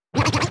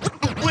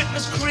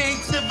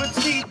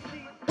creativity.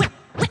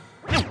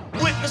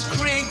 Witness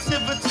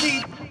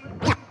creativity.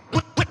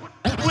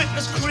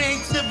 Witness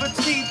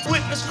creativity.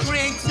 Witness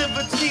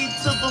creativity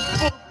to the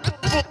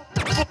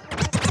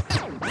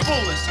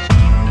fullest.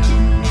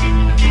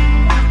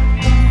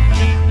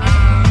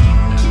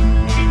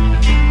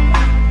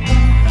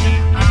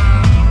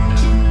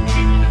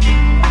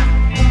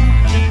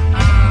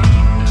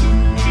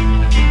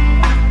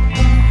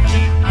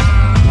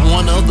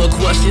 The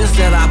questions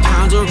that I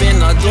ponder in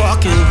a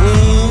darkened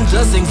room.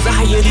 Does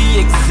anxiety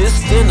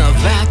exist in a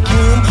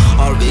vacuum?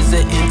 Or is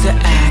it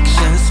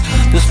interactions,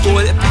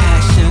 distorted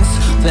passions,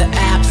 the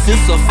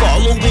absence of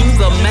following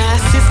the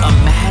masses?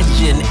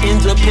 Imagine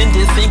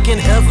independent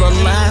thinking,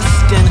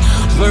 everlasting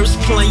verse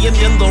playing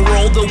in the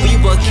role that we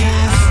were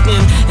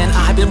casting. And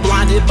I've been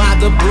blinded by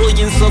the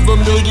brilliance of a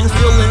million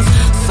feelings,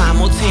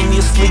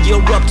 simultaneously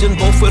erupting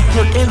both with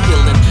hurt and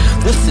healing.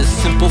 This is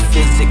simple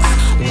physics,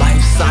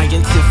 life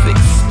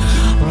scientifics,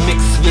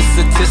 mixed with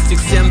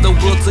statistics and the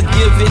will to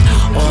give it.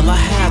 All I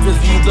have is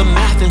view the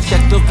math and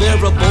check the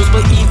variables.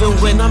 But even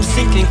when I'm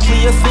sinking,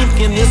 clear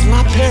thinking is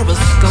my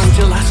periscope.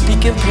 Till I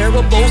speak in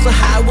parables of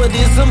how it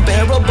is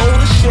unbearable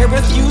to share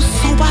with you.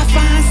 So I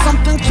find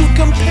something to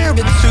compare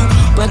it to,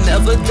 but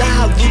never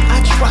dilute. I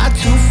try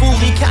to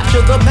fully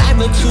capture the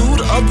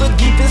magnitude of the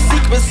deepest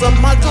secrets of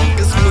my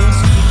darkest moods.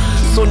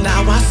 So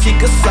now I seek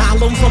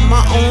asylum from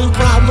my own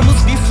problems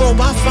before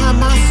I find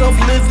myself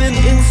living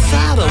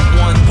inside of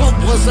one. What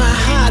was I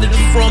hiding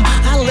from?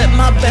 I let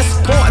my best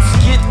parts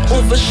get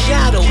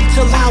overshadowed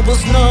till I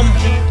was numb.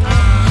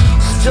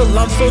 Still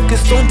I'm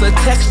focused on the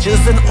textures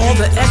and all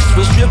the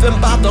extras, driven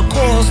by the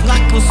cause,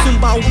 not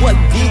consumed by what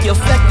the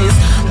effect is.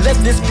 Let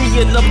this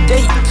be an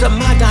update to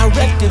my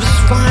directives,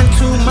 fine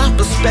tune my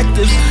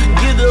perspectives,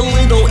 get a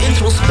little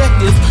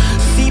introspective.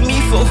 See me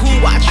for who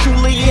I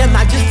truly am,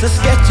 not just the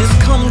sketches.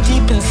 Come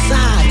deep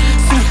inside,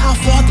 see how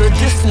far the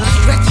distance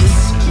stretches.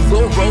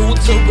 The road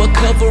to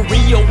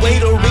recovery, a way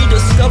to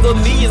rediscover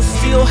me, and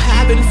still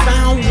haven't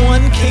found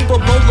one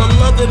capable of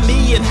loving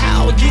me. And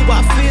how do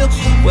I feel?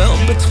 Well,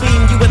 between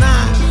you and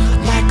I,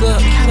 like a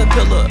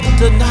caterpillar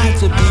denied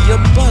to be a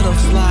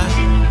butterfly.